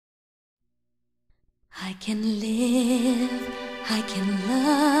I can live, I can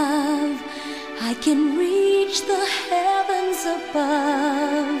love, I can reach the heavens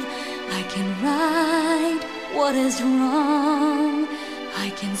above. I can right what is wrong, I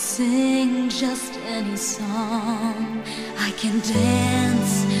can sing just any song. I can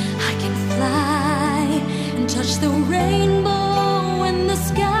dance, I can fly, and touch the rainbow in the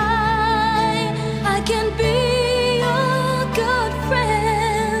sky. I can be a good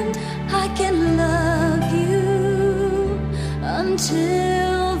friend, I can love you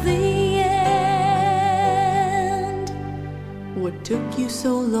until the end. What took you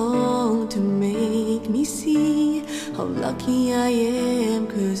so long to make me see how lucky I am?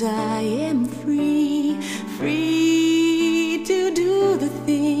 'Cause I am free, free to do the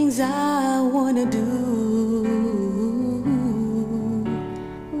things I wanna do.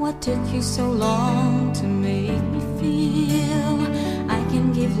 What took you so long to make me feel I can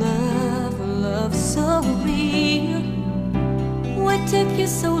give love, a love so real? What took you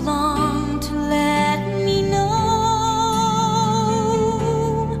so long to let me know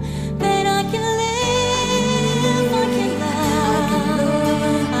that I can live, I can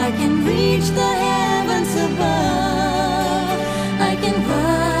love, I can reach the heavens above. I can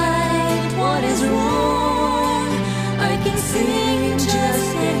right what is wrong, I can sing just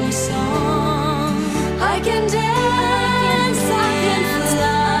any song. I can dance, I can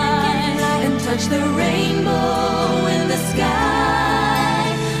fly, and touch the rainbow in the sky.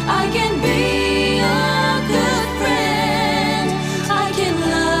 I can be a good friend, I can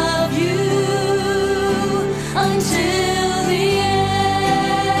love you until the end.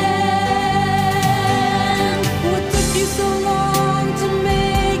 What took you so long to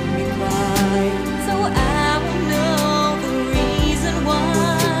make me cry? So I will know the reason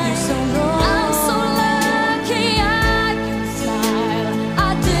why. So long. I'm so lucky I can smile. I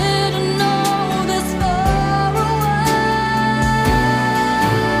didn't know this for a while.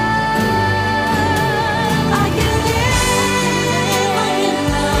 I can live, I can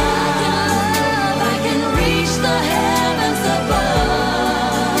love, I can reach the heavens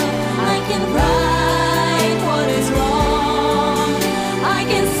above. I can right what is wrong, I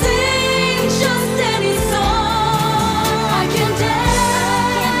can sing just any song. I can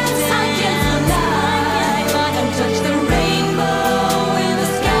dance, I can fly, and touch the rainbow in the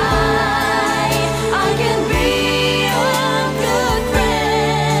sky. I can be a good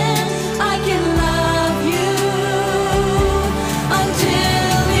friend, I can love you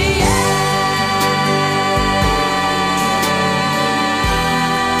until the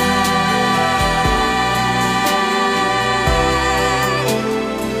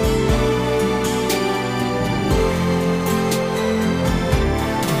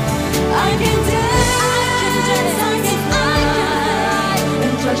I can dance, I can fly,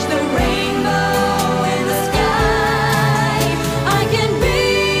 and touch the rainbow in the sky. I can be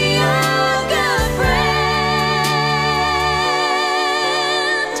a good friend,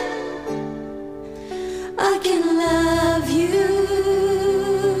 I can love you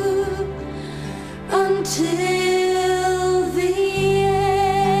until